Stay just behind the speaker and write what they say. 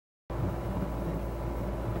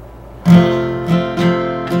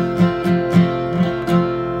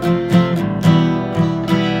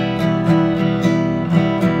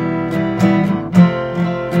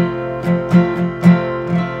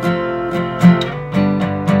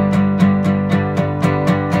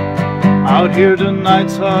Out here the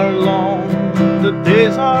nights are long, the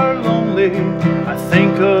days are lonely. I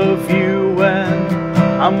think of you when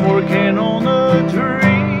I'm working on a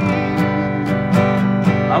dream.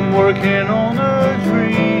 I'm working on a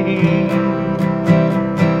dream.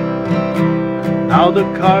 Now the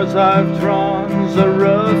cards I've drawn's a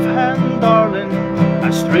rough hand, darling. I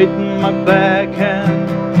straighten my back and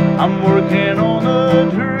I'm working on a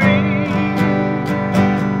dream.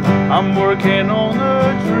 I'm working on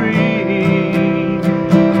a dream.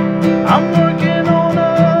 I'm working on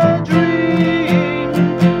a dream.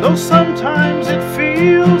 Though sometimes it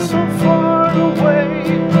feels so far away,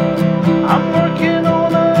 I'm working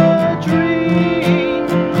on a dream.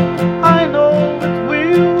 I know it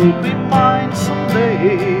will be mine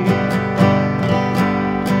someday.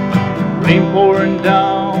 Rain pouring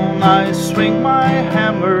down, I swing my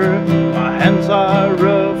hammer. My hands are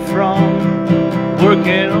rough from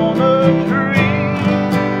working on a dream.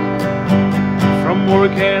 From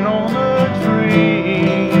working on a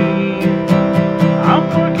dream. I'm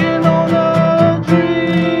working on a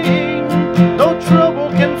dream. Though trouble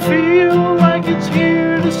can feel like it's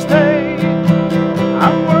here to stay,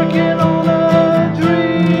 I'm working on a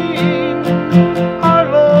dream. Our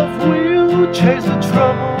love will chase the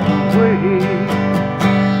trouble away.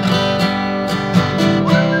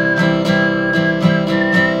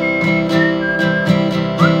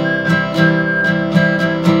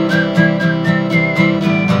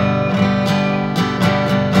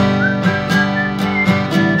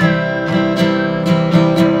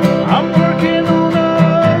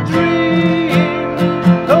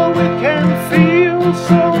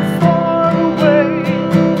 So far away,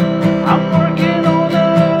 I'm working on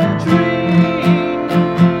a dream,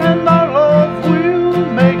 and our love will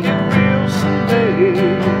make it real someday.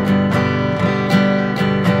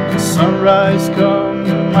 The sunrise comes,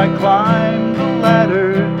 I climb the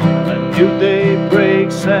ladder, a new day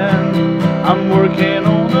breaks and I'm working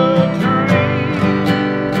on a dream.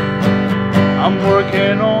 I'm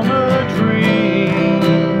working on a dream.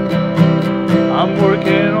 I'm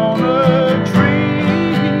working on a dream.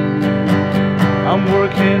 I'm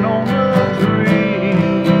working on